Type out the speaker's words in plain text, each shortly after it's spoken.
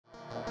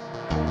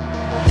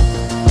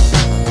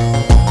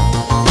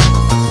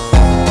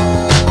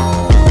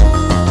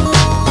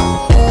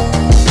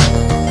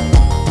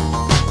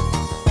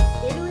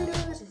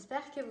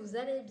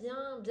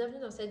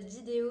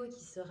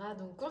qui sera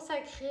donc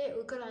consacrée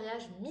au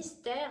coloriage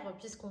mystère,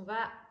 puisqu'on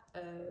va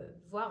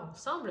voir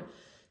ensemble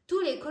tous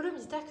les colos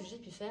mystères que j'ai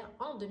pu faire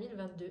en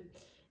 2022.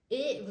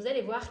 Et vous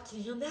allez voir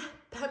qu'il y en a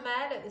pas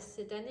mal.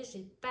 Cette année,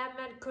 j'ai pas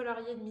mal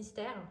colorié de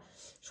mystères.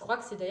 Je crois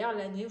que c'est d'ailleurs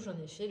l'année où j'en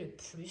ai fait le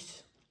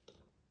plus.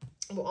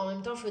 Bon, en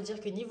même temps, il faut dire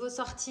que niveau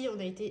sortie, on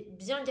a été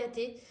bien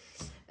gâtés.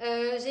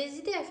 J'ai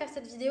hésité à faire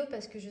cette vidéo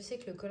parce que je sais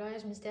que le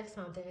coloriage mystère,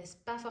 ça n'intéresse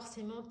pas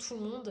forcément tout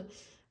le monde.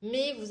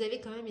 Mais vous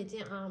avez quand même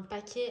été un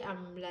paquet à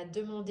me la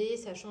demander,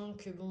 sachant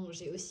que bon,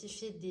 j'ai aussi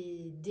fait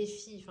des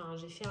défis. Enfin,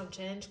 j'ai fait un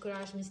challenge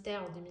coloriage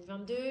mystère en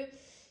 2022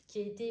 qui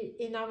a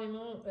été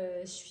énormément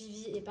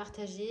suivi et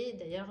partagé.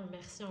 D'ailleurs,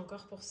 merci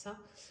encore pour ça.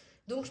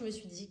 Donc, je me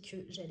suis dit que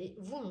j'allais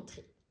vous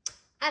montrer.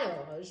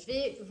 Alors, je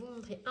vais vous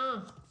montrer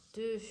 1,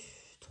 2,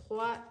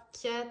 3,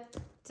 4,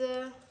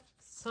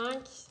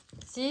 5,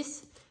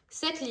 6,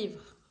 7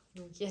 livres.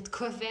 Donc, il y a de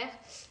quoi faire,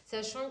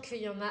 sachant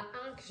qu'il y en a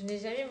un que je n'ai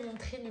jamais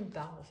montré nulle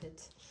part, en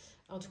fait.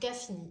 En tout cas,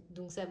 fini.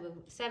 Donc, ça va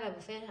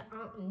vous faire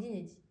un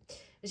inédit.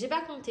 J'ai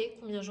pas compté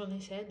combien j'en ai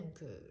fait,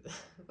 donc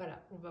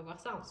voilà, on va voir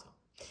ça ensemble.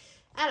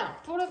 Alors,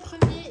 pour le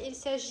premier, il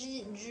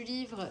s'agit du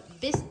livre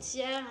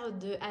Bestiaire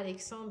de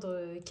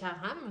Alexandre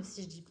Caram,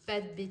 si je dis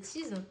pas de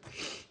bêtises.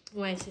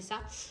 Ouais, c'est ça.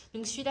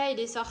 Donc, celui-là, il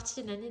est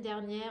sorti l'année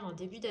dernière, en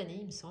début d'année,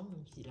 il me semble.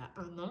 Donc, il a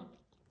 1 an.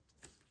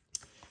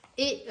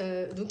 Et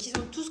donc, ils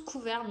ont tous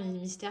couvert mes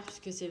mystères,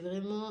 puisque c'est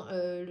vraiment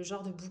le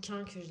genre de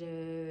bouquin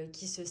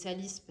qui se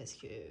salissent, parce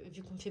que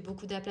vu qu'on fait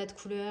beaucoup d'aplats de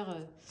couleurs,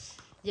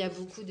 il y a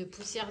beaucoup de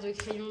poussière de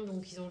crayon,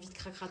 donc ils ont vite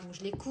cracra, donc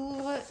je les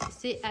couvre.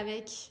 C'est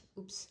avec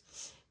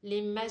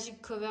les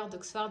Magic Covers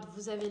d'Oxford.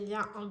 Vous avez le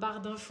lien en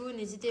barre d'infos.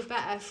 N'hésitez pas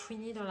à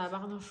fouiner dans la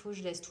barre d'infos,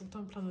 je laisse tout le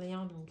temps plein de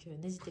liens, donc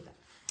n'hésitez pas.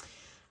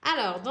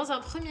 Alors, dans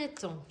un premier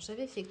temps,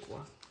 j'avais fait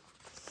quoi ?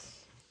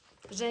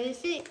 J'avais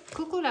fait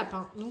Coco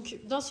Lapin. Donc,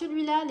 dans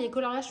celui-là, les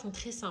coloriages sont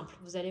très simples.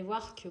 Vous allez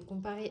voir que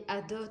comparé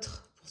à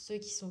d'autres, pour ceux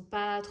qui ne sont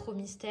pas trop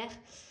mystères,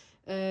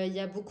 il y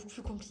a beaucoup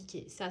plus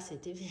compliqué. Ça,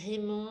 c'était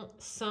vraiment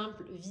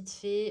simple, vite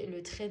fait.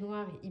 Le trait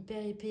noir est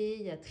hyper épais.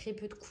 Il y a très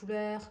peu de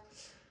couleurs.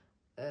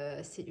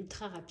 C'est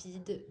ultra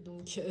rapide.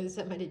 Donc,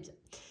 ça m'allait bien.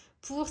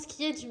 Pour ce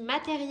qui est du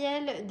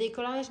matériel des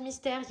coloriages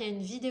mystères, il y a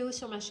une vidéo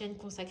sur ma chaîne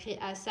consacrée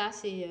à ça.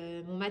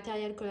 C'est mon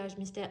matériel coloriage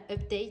mystère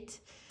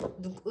update.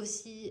 Donc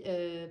aussi,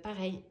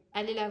 pareil,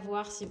 allez la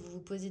voir si vous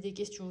vous posez des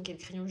questions, quel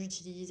crayon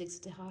j'utilise,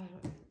 etc.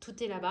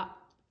 Tout est là-bas.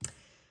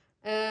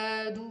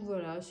 Donc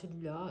voilà,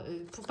 celui-là.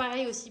 Pour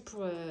pareil aussi,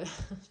 pour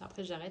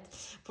après j'arrête.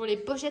 Pour les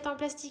pochettes en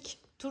plastique,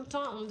 tout le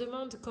temps on me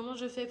demande comment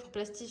je fais pour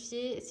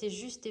plastifier. C'est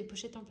juste des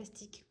pochettes en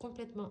plastique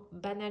complètement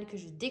banales que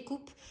je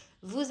découpe.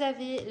 Vous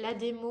avez la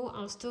démo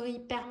en story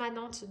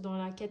permanente dans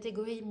la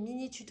catégorie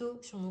mini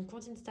tuto sur mon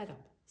compte Instagram,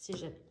 si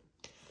jamais.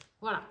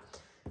 Voilà.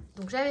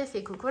 Donc j'avais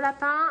fait Coco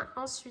Lapin.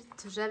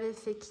 Ensuite, j'avais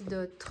fait qui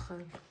d'autre?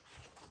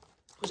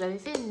 J'avais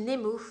fait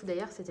Nemo.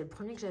 D'ailleurs, c'était le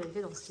premier que j'avais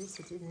fait dans ce livre,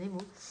 c'était Nemo.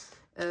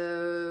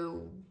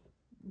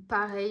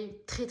 Pareil,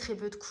 très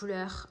peu de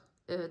couleurs,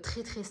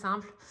 très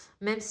simple.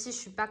 Même si je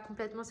suis pas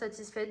complètement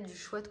satisfaite du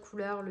choix de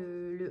couleurs,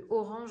 le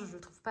orange, je le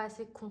trouve pas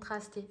assez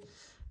contrasté.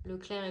 Le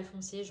clair et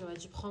foncé, j'aurais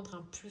dû prendre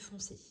un plus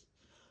foncé.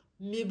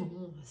 Mais bon,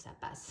 ça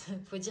passe.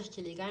 Faut dire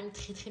qu'il est quand même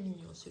très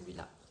mignon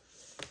celui-là.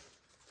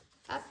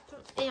 Hop.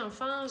 Et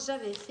enfin,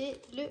 j'avais fait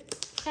le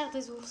frère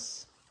des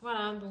ours.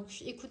 Voilà,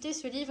 donc écoutez,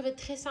 ce livre est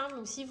très simple.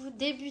 Donc si vous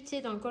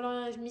débutez dans le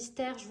coloriage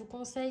mystère, je vous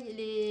conseille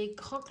les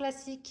grands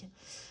classiques.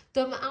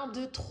 Tome 1,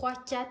 2, 3,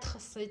 4,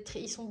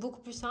 ils sont beaucoup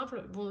plus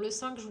simples. Bon, le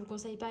 5, je ne vous le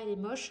conseille pas, il est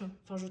moche,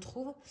 enfin je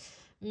trouve.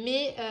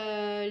 Mais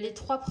les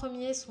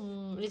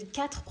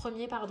 4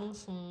 premiers, pardon,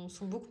 sont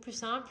beaucoup plus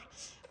simples.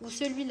 Ou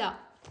celui-là,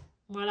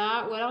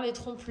 voilà. Ou alors les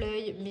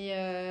trompe-l'œil.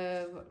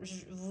 Mais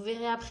vous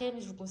verrez après,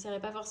 mais je ne vous conseillerais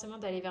pas forcément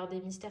d'aller vers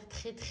des mystères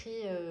très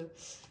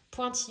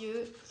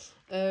pointilleux.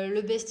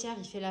 Le bestiaire,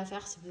 il fait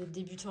l'affaire si vous êtes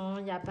débutant.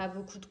 Il n'y a pas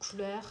beaucoup de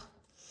couleurs.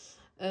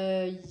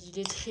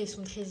 Les traits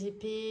sont très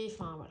épais.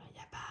 Enfin, voilà, il n'y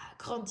a pas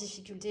grande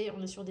difficulté.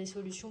 On est sur des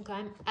solutions quand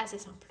même assez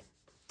simples.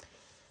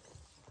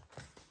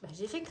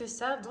 J'ai fait que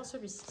ça dans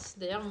celui-ci.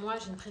 D'ailleurs, moi,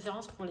 j'ai une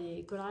préférence pour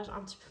les colorages un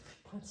petit peu plus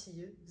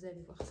pointilleux. Vous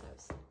allez voir ça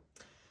aussi.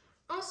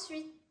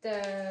 Ensuite,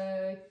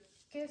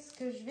 qu'est-ce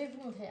que je vais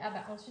vous montrer?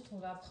 Ensuite, on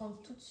va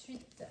prendre tout de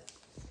suite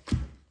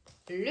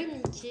le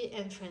Mickey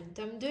and Friends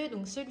tome 2.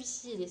 Donc,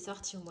 celui-ci, il est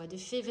sorti au mois de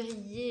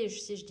février. Je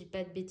sais, je dis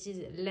pas de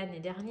bêtises, l'année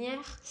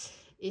dernière.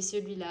 Et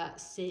celui-là,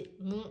 c'est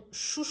mon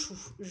chouchou.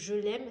 Je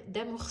l'aime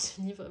d'amour, ce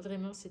livre.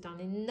 Vraiment, c'est un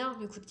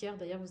énorme coup de cœur.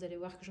 D'ailleurs, vous allez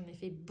voir que j'en ai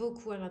fait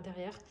beaucoup à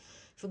l'intérieur.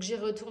 Il faut que j'y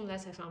retourne. Là,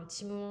 ça fait un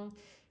petit moment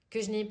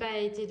que je n'ai pas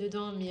été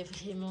dedans. Mais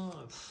vraiment,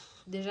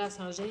 déjà, c'est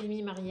un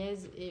Jérémy Mariez.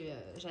 Et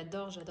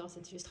j'adore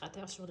cet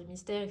illustrateur sur les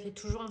mystères. Il fait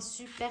toujours un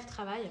super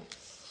travail.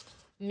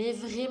 Mais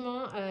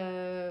vraiment,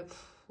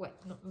 ouais,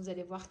 non, vous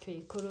allez voir que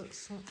les colos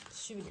sont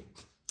sublimes.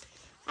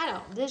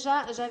 Alors,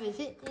 déjà, j'avais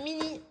fait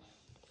Mini.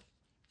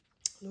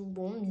 Donc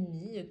bon,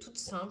 Mini, toute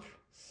simple.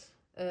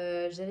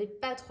 J'avais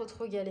pas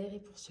trop galéré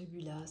pour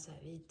celui-là, ça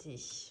avait été,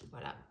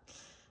 voilà.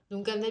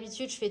 Donc comme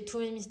d'habitude, je fais tous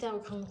mes mystères au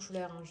crayon de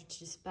couleur, hein.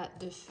 J'utilise pas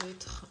de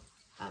feutre.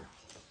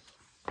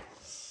 Hop.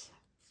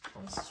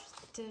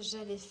 Ensuite,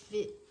 j'avais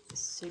fait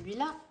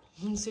celui-là.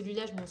 Donc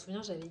celui-là, je m'en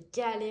souviens, j'avais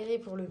galéré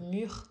pour le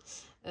mur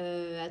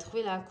à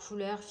trouver la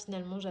couleur.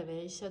 Finalement, j'avais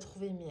réussi à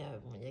trouver, mais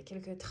bon, il y a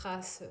quelques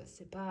traces.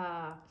 C'est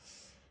pas...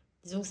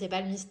 Disons que c'est pas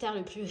le mystère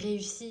le plus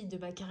réussi de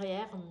ma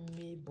carrière,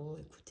 mais bon,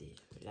 écoutez,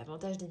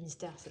 l'avantage des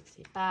mystères, c'est que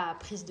c'est pas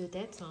prise de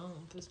tête, hein.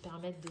 On peut se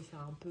permettre de faire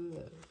un peu...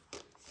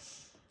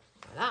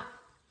 Voilà.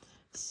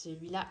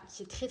 Celui-là,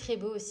 qui est très très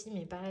beau aussi,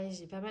 mais pareil,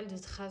 j'ai pas mal de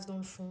traces dans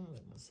le fond,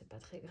 mais bon, c'est pas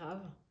très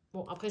grave.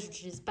 Bon, après,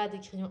 j'utilise pas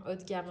des crayons haut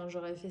de gamme, hein.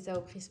 J'aurais fait ça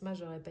au Prisma,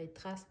 j'aurais pas eu de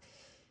traces.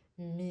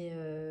 Mais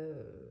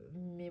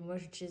moi,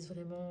 j'utilise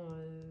vraiment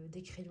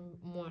des crayons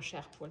moins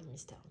chers pour les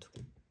mystères, en tout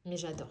cas. Mais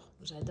j'adore.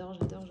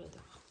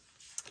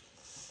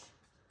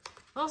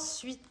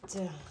 Ensuite,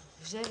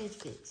 j'avais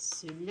fait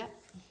celui-là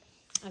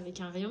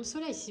avec un rayon de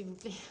soleil, s'il vous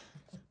plaît.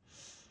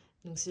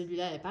 Donc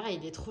celui-là, pareil,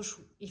 il est trop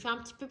chou. Il fait un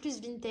petit peu plus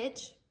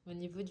vintage au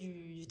niveau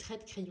du trait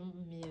de crayon,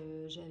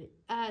 mais j'avais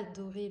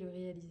adoré le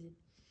réaliser.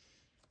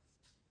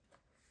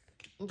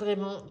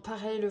 Vraiment,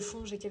 pareil, le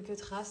fond, j'ai quelques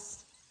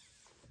traces.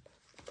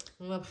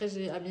 Bon, après,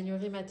 j'ai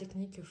amélioré ma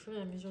technique au fur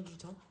et à mesure du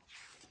temps.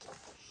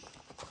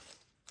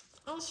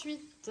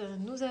 Ensuite,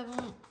 nous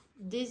avons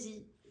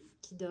Daisy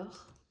qui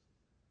dort.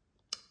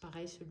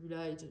 Pareil,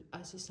 celui-là est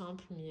assez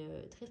simple,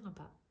 mais très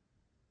sympa.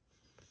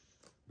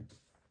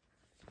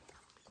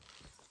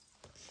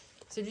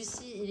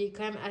 Celui-ci, il est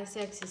quand même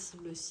assez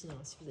accessible aussi, hein.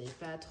 Si vous n'avez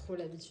pas trop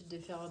l'habitude de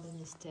faire des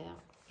mystères,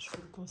 je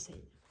vous le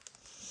conseille.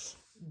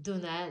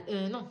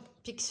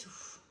 Picsou.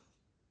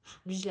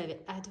 Lui, je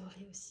l'avais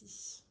adoré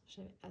aussi.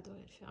 J'avais adoré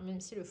le faire, même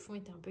si le fond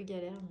était un peu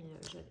galère, mais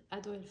j'avais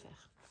adoré le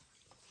faire.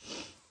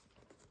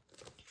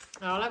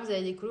 Alors là, vous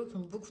avez des colos qui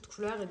ont beaucoup de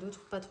couleurs et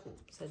d'autres pas trop.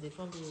 Ça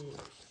dépend des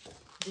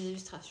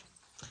illustrations.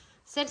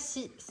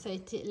 Celle-ci, ça a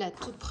été la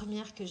toute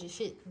première que j'ai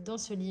fait dans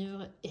ce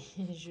livre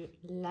et je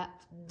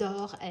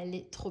l'adore. Elle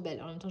est trop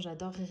belle. En même temps,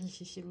 j'adore Riri,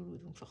 Fifi, Loulou,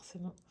 donc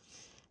forcément.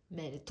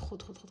 Mais elle est trop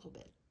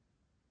belle.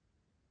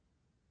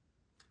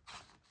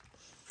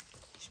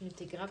 Je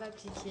m'étais grave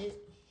appliquée.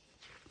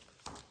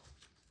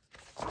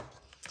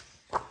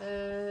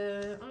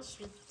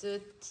 Ensuite,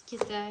 tic et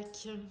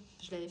tac.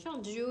 Je l'avais fait en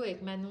duo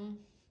avec Manon,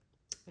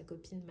 ma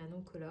copine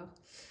Manon Color.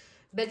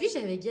 Bah lui,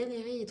 j'avais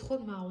galéré, il est trop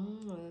de marron.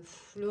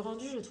 Le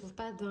rendu, je le trouve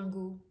pas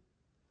dingo.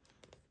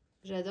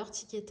 J'adore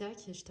tic et tac.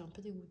 J'étais un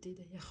peu dégoûtée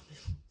d'ailleurs.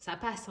 Ça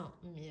passe, hein,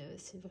 mais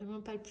c'est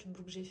vraiment pas le plus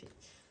beau que j'ai fait.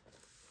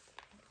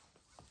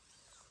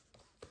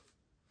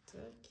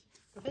 Tac.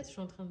 En fait, je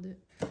suis en train de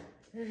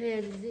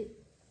réaliser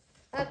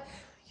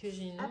que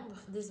j'ai une ombre.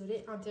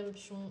 Désolée,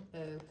 interruption,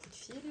 coup de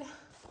fil.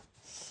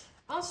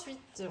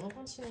 Ensuite, on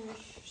continue.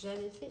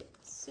 J'avais fait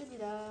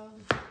celui-là.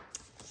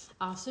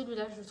 Alors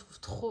celui-là, je le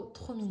trouve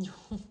trop mignon.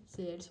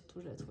 C'est elle,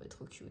 surtout, je la trouvais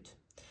trop cute.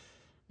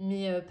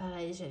 Mais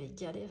pareil, j'avais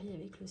galéré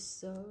avec le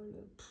sol.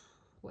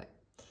 Ouais.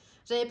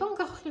 J'avais pas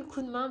encore pris le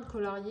coup de main de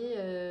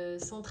colorier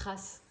sans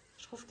trace.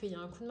 Je trouve qu'il y a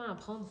un coup de main à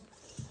prendre.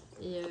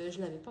 Et je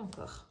l'avais pas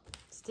encore.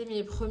 C'était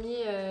mes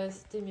premiers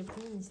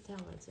mystères,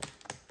 on va dire.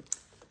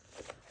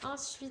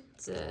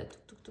 Ensuite,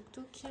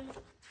 touc.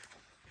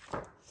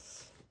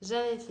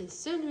 J'avais fait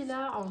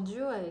celui-là en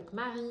duo avec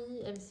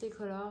Marie, MC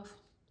Color.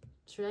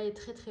 Celui-là est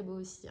très beau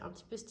aussi, un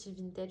petit peu style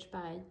vintage,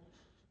 pareil.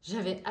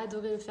 J'avais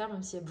adoré le faire,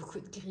 même s'il y a beaucoup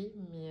de gris,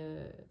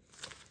 mais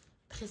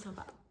très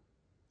sympa.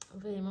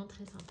 Vraiment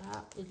très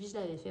sympa. Et lui, je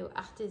l'avais fait au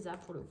Arteza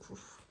pour le coup,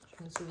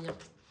 je me souviens.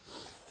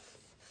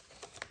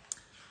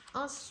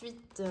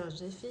 Ensuite,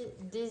 j'ai fait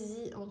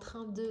Daisy en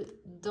train de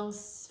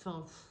danser,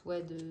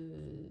 de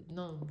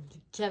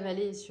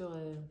cavaler sur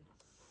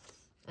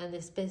un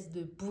espèce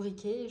de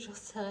bourriquet, j'en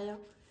sais rien.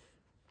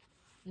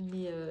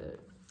 Mais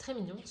très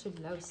mignon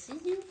celui-là aussi.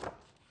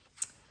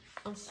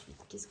 Ensuite,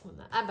 qu'est-ce qu'on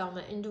a? Ah bah on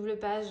a une double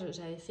page,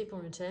 j'avais fait pour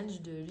le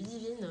challenge de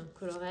Ludivine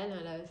Colorel,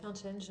 elle avait fait un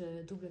challenge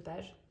double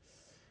page.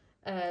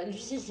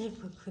 Lui, il est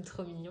beaucoup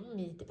trop mignon,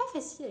 mais il n'était pas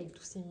facile avec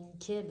tous ces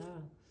Mickey là.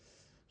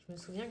 Je me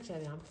souviens que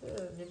j'avais un peu...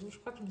 mais bon, je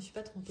crois que je ne me suis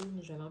pas trompée,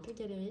 mais j'avais un peu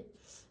galéré.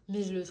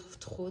 Mais je le trouve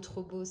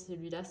trop beau,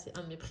 celui-là. C'est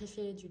un de mes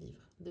préférés du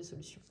livre de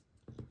solutions.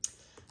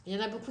 Il y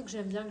en a beaucoup que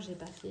j'aime bien, que je n'ai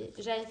pas fait.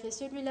 J'avais fait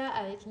celui-là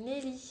avec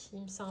Nelly,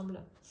 il me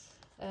semble.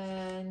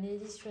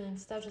 Nelly sur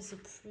Insta, je ne sais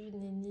plus.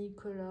 Nelly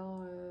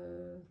Color...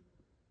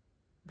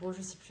 Bon, je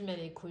ne sais plus, mais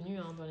elle est connue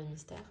hein, dans les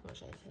mystères. Moi,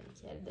 j'avais fait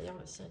avec elle. D'ailleurs,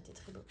 le sien était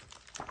très beau.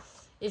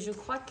 Et je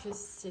crois que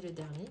c'est le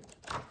dernier.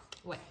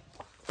 Ouais.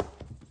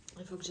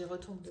 Il faut que j'y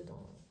retourne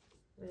dedans.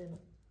 Vraiment.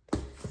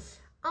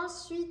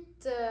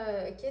 Ensuite,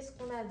 qu'est-ce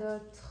qu'on a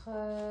d'autre? On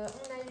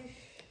a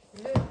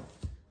eu le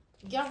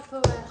Girl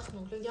Power.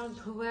 Donc le Girl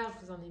Power,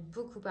 je vous en ai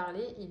beaucoup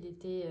parlé. Il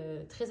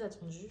était très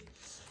attendu.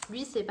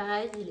 Lui, c'est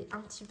pareil, il est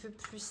un petit peu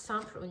plus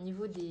simple au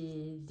niveau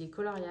des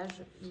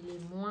coloriages. Il est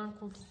moins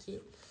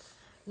compliqué.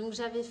 Donc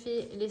j'avais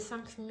fait les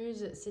 5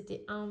 muses.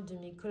 C'était un de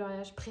mes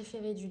coloriages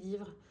préférés du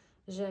livre.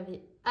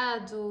 J'avais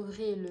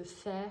adoré le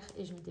faire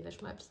et je m'étais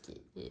vachement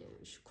appliquée. Et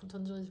je suis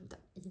contente du résultat.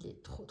 Il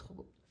est trop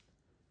beau.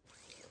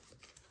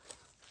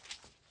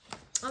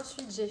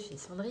 Ensuite, j'ai fait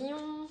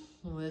Cendrillon.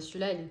 Bon,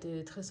 celui-là, il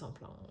était très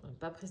simple. Hein.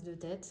 Pas prise de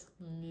tête.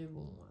 Mais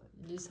bon,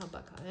 il est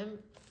sympa quand même.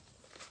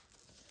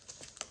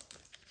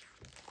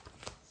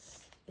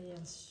 Et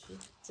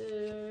ensuite,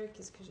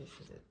 qu'est-ce que j'ai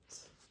fait d'autre?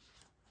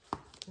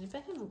 Je n'ai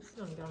pas fait beaucoup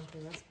dans les grands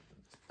coloriages,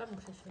 c'est pas mon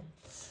préféré.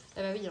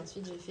 Ah bah oui,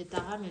 ensuite j'ai fait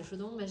Tara, mais le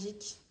chaudron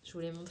magique. Je vous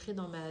l'ai montré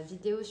dans ma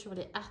vidéo sur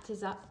les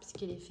Arteza,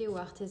 puisqu'il est fait au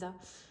Arteza.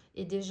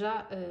 Et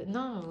déjà,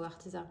 non, au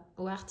Arteza,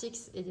 au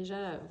Artix. Et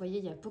déjà, vous voyez,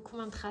 il y a beaucoup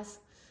moins de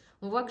traces.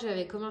 On voit que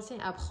j'avais commencé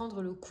à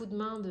prendre le coup de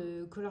main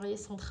de colorier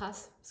sans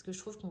traces, parce que je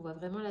trouve qu'on voit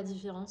vraiment la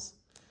différence.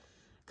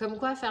 Comme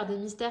quoi, faire des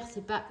mystères,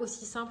 c'est pas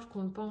aussi simple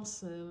qu'on le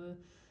pense.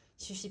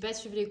 Il suffit pas de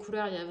suivre les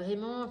couleurs, il y a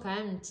vraiment quand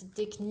même une petite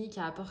technique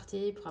à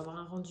apporter pour avoir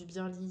un rendu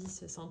bien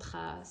lisse, sans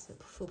traces. Il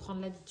faut prendre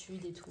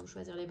l'habitude et tout,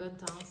 choisir les bonnes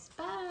teintes. C'est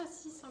pas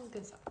si simple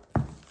que ça.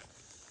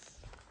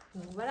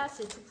 Donc voilà,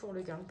 c'est tout pour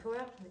le Girl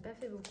Power. Je n'ai pas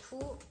fait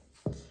beaucoup.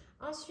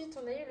 Ensuite,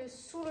 on a eu le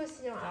Sous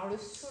l'océan. Alors le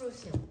Sous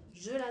l'océan,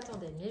 je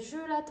l'attendais. Mais je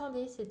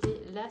l'attendais,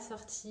 c'était la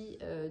sortie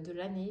de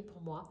l'année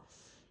pour moi.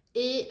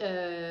 Et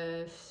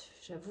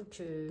j'avoue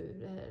que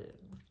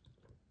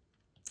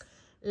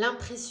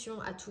l'impression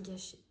a tout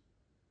gâché.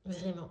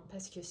 Vraiment,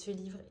 parce que ce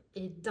livre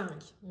est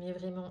dingue. Mais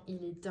vraiment,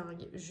 il est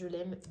dingue. Je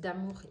l'aime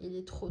d'amour. Il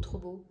est trop, trop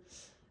beau.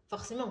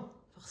 Forcément,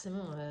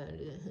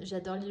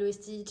 j'adore Lilo et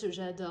Stitch.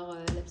 J'adore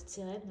la petite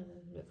sirène,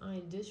 le 1 et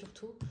le 2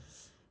 surtout.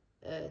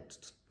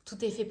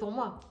 Tout est fait pour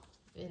moi.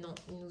 Et non,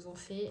 ils nous ont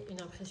fait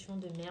une impression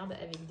de merde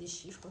avec des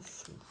chiffres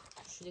flous.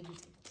 Je suis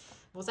dégoûtée.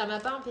 Bon, ça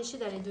m'a pas empêché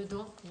d'aller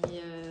dedans.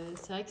 Mais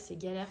c'est vrai que c'est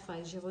galère.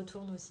 Enfin, j'y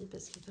retourne aussi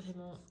parce que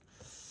vraiment...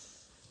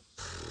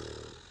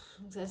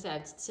 Donc ça, c'est la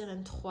petite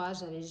sirène 3.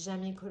 J'avais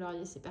jamais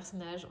colorié ces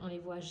personnages. On les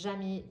voit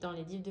jamais dans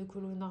les livres de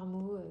colo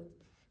normaux.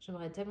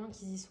 J'aimerais tellement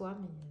qu'ils y soient,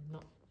 mais non.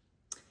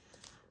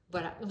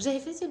 Voilà. Donc j'avais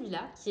fait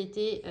celui-là qui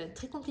était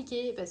très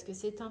compliqué parce que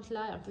ces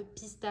teintes-là, un peu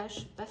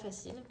pistache, pas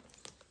facile.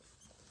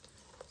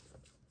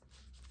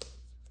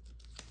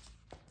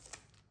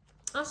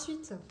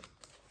 Ensuite,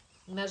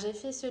 ben, j'ai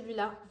fait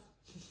celui-là.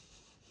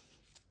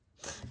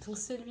 Donc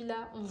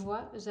celui-là, on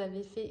voit,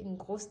 j'avais fait une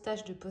grosse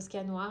tache de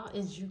Posca noir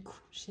et du coup,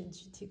 j'ai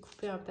dû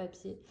découper un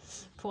papier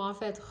pour en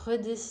fait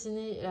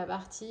redessiner la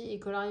partie et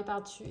colorier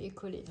par-dessus et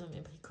coller. Non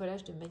mais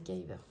bricolage de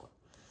MacGyver quoi.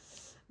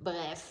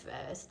 Bref,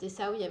 c'était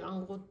ça où il y avait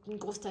une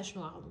grosse tache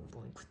noire. Donc,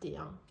 bon, écoutez,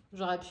 hein,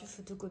 j'aurais pu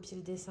photocopier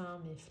le dessin,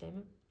 mais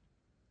flemme.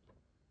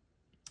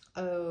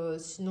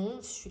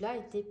 Sinon, celui-là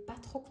était pas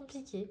trop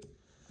compliqué,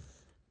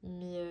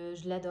 mais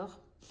je l'adore.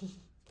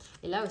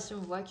 Et là aussi,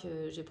 on voit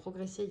que j'ai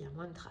progressé, il y a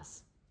moins de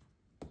traces.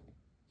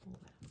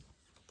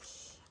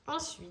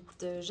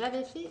 Ensuite,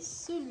 j'avais fait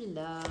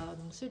celui-là.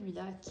 Donc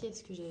celui-là,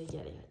 qu'est-ce que j'avais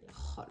galéré?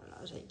 Oh là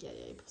là, j'avais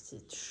galéré pour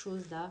cette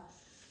chose-là.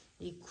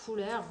 Les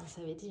couleurs,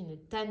 ça avait été une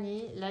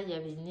tannée. Là, il y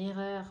avait une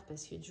erreur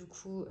parce que du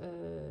coup,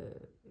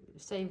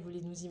 ça, ils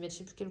voulaient nous y mettre,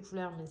 je ne sais plus quelle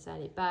couleur, mais ça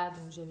n'allait pas.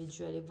 Donc j'avais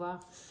dû aller voir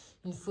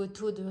une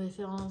photo de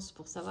référence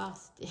pour savoir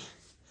c'était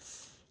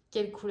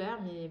quelle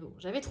couleur. Mais bon,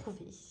 j'avais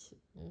trouvé.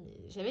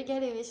 J'avais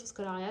galéré sur ce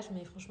coloriage,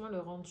 mais franchement,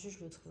 le rendu,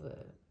 je le trouve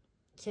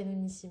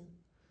canonissime.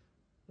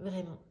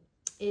 Vraiment.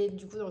 Et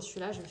du coup, dans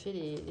celui-là, je fais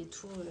les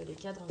tours, les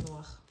cadres en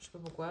noir. Je sais pas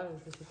pourquoi,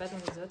 je le fais pas dans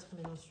les autres,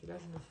 mais dans celui-là,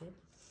 je le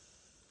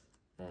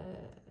fais.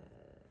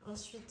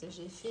 Ensuite,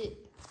 j'ai fait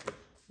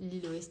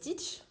Lilo et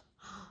Stitch.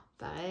 Oh,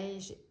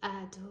 pareil, j'ai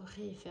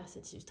adoré faire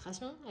cette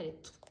illustration. Elle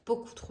est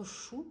beaucoup trop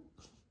chou.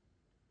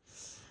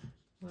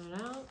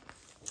 Voilà.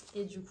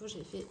 Et du coup,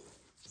 j'ai fait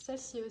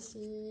celle-ci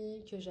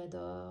aussi, que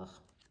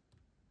j'adore.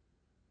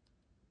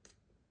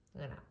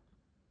 Voilà.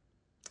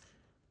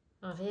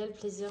 Un réel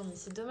plaisir, mais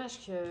c'est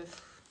dommage que...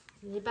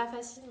 Il n'est pas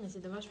facile, mais c'est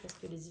dommage parce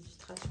que les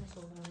illustrations sont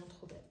vraiment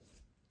trop belles.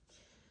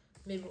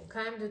 Mais bon,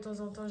 quand même, de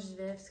temps en temps, j'y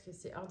vais parce que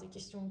c'est hors de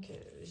question que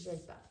j'y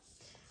aille pas.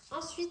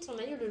 Ensuite, on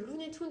a eu le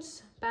Looney Tunes.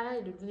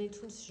 Pareil, le Looney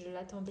Tunes, je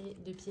l'attendais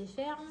de pied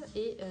ferme.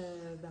 Et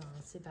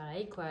c'est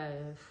pareil, quoi.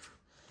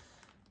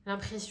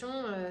 L'impression,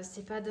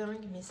 c'est pas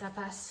dingue, mais ça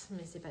passe.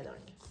 Mais c'est pas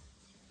dingue.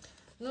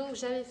 Donc,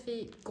 j'avais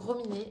fait Gros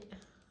Minet.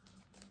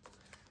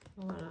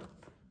 Voilà.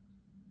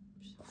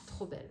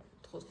 Trop belle.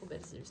 Trop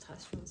belles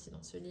illustrations aussi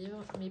dans ce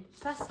livre, mais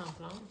pas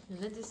simple, hein. Il y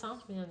en a des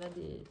simples, mais il y en a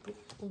des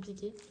beaucoup plus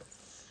compliquées.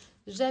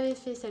 J'avais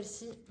fait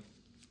celle-ci.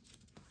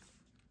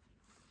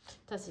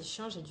 C'est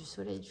chiant, j'ai du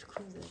soleil, du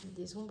coup, vous avez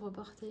des ombres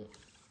portées.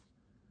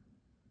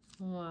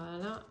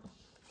 Voilà.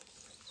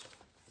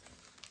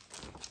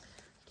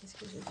 Qu'est-ce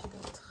que j'ai fait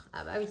d'autre?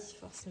 Ah bah oui,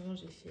 forcément,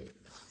 j'ai fait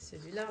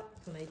celui-là,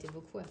 qu'on a été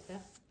beaucoup à faire.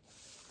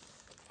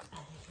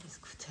 Avec le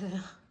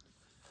scooter.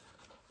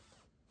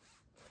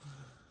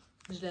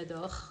 Je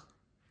l'adore.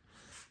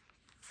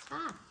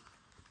 Ah!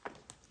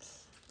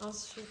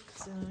 Ensuite,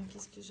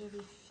 qu'est-ce que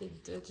j'avais fait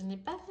d'autre? Je n'ai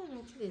pas fait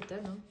non plus les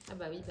tomes. Hein. Ah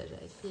bah oui,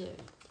 j'avais fait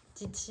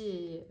Titi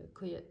et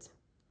Coyote.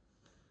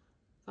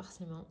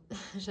 Forcément.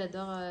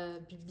 J'adore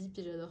Bibi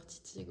et j'adore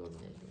Titi et Gros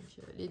Minet.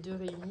 Donc les deux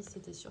réunis,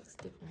 c'était sûr que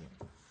c'était pour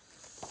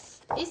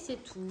moi. Et c'est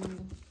tout.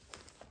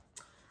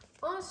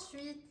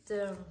 Ensuite,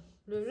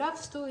 le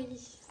Love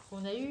Story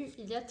qu'on a eu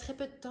il y a très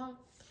peu de temps,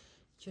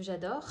 que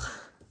j'adore.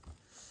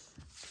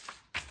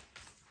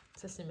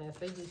 Ça, c'est ma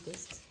feuille de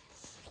test.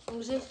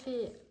 Donc, j'ai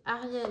fait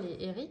Ariel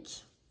et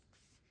Eric.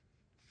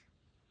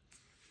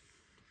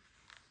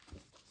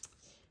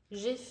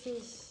 J'ai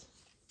fait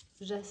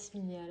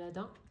Jasmine et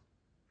Aladdin.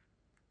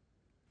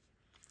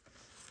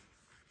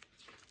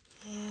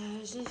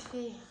 j'ai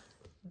fait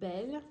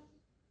belle.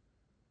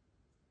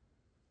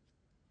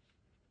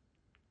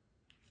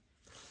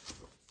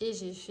 Et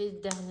j'ai fait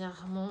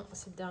dernièrement,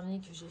 c'est le dernier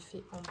que j'ai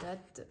fait en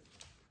date,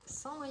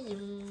 sans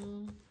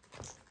rayon.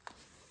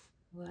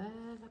 Voilà.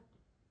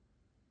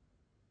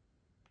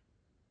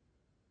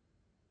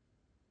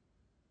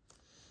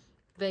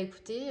 Bah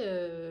écoutez,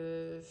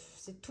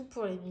 c'est tout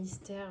pour les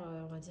mystères,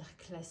 on va dire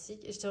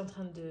classiques. J'étais en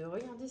train de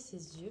regarder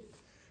ses yeux.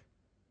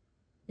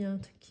 Il y a un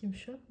truc qui me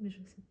choque, mais je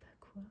ne sais pas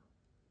quoi.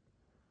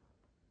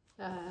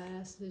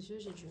 Ses yeux,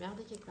 j'ai dû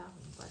merder quelque part.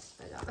 Bon, bah, c'est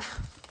pas grave.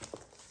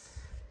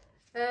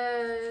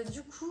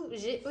 Du coup,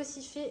 j'ai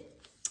aussi fait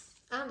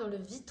un dans le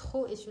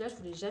vitraux. Et celui-là, je ne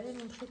vous l'ai jamais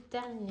montré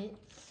terminé.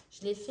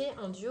 Je l'ai fait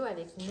en duo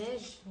avec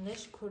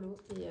Neige Colo.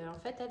 Et en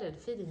fait, elle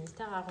fait des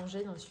mystères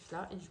arrangés dans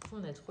celui-là. Et du coup,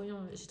 j'ai trop eu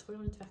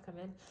envie de faire comme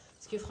elle.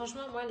 Parce que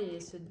franchement, moi,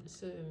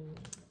 ce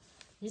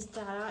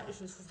mystère-là,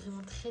 je le trouve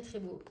vraiment très très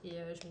beau. Et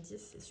je me dis,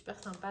 c'est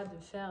super sympa de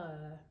faire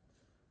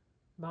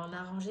en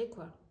arrangé,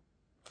 quoi.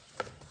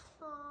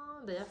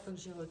 D'ailleurs, il faut que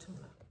j'y retourne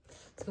là.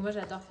 Parce que moi,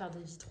 j'adore faire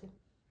des vitraux.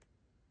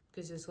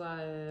 Que ce soit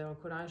en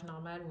coloriage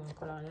normal ou en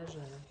coloriage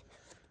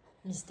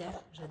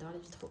mystère. J'adore les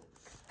vitraux.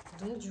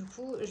 Donc, du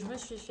coup, je me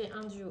suis fait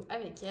un duo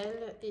avec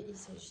elle. Et il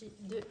s'agit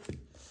de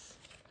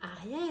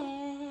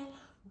Ariel.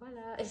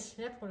 Voilà. Et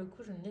celui-là, pour le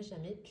coup, je ne l'ai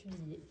jamais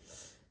publié.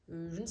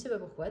 Je ne sais pas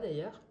pourquoi,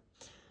 d'ailleurs.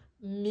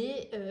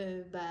 Mais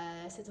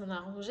c'est un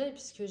arrangé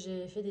puisque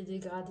j'ai fait des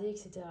dégradés,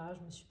 etc. Je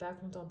ne me suis pas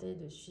contentée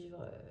de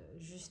suivre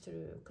juste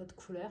le code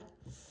couleur.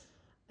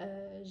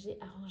 J'ai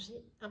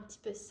arrangé un petit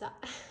peu ça.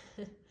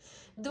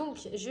 Donc,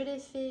 je l'ai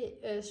fait,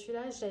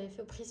 celui-là, je l'avais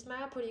fait au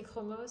Prisma,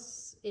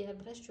 Polychromos et à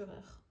Brèche Dürer.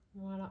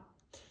 Voilà.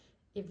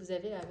 Et vous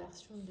avez la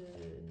version de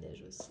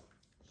neige aussi.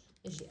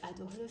 Et j'ai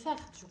adoré le faire.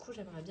 Du coup,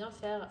 j'aimerais bien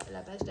faire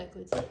la page d'à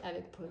côté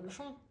avec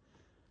Polychon.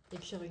 Et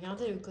puis,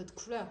 regardez le code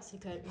couleur. C'est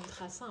quand même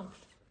ultra simple.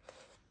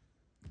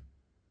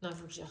 Non, il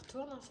faut que j'y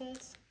retourne en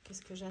fait.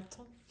 Qu'est-ce que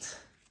j'attends?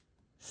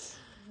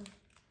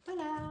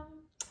 Voilà.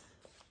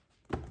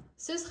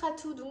 Ce sera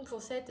tout donc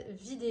pour cette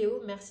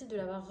vidéo. Merci de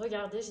l'avoir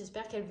regardée.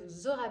 J'espère qu'elle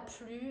vous aura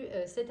plu.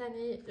 Cette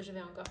année, je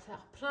vais encore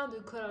faire plein de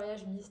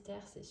coloriages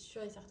mystères, c'est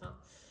sûr et certain.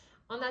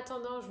 En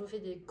attendant, je vous fais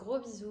des gros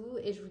bisous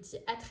et je vous dis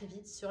à très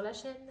vite sur la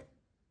chaîne.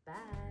 Bye.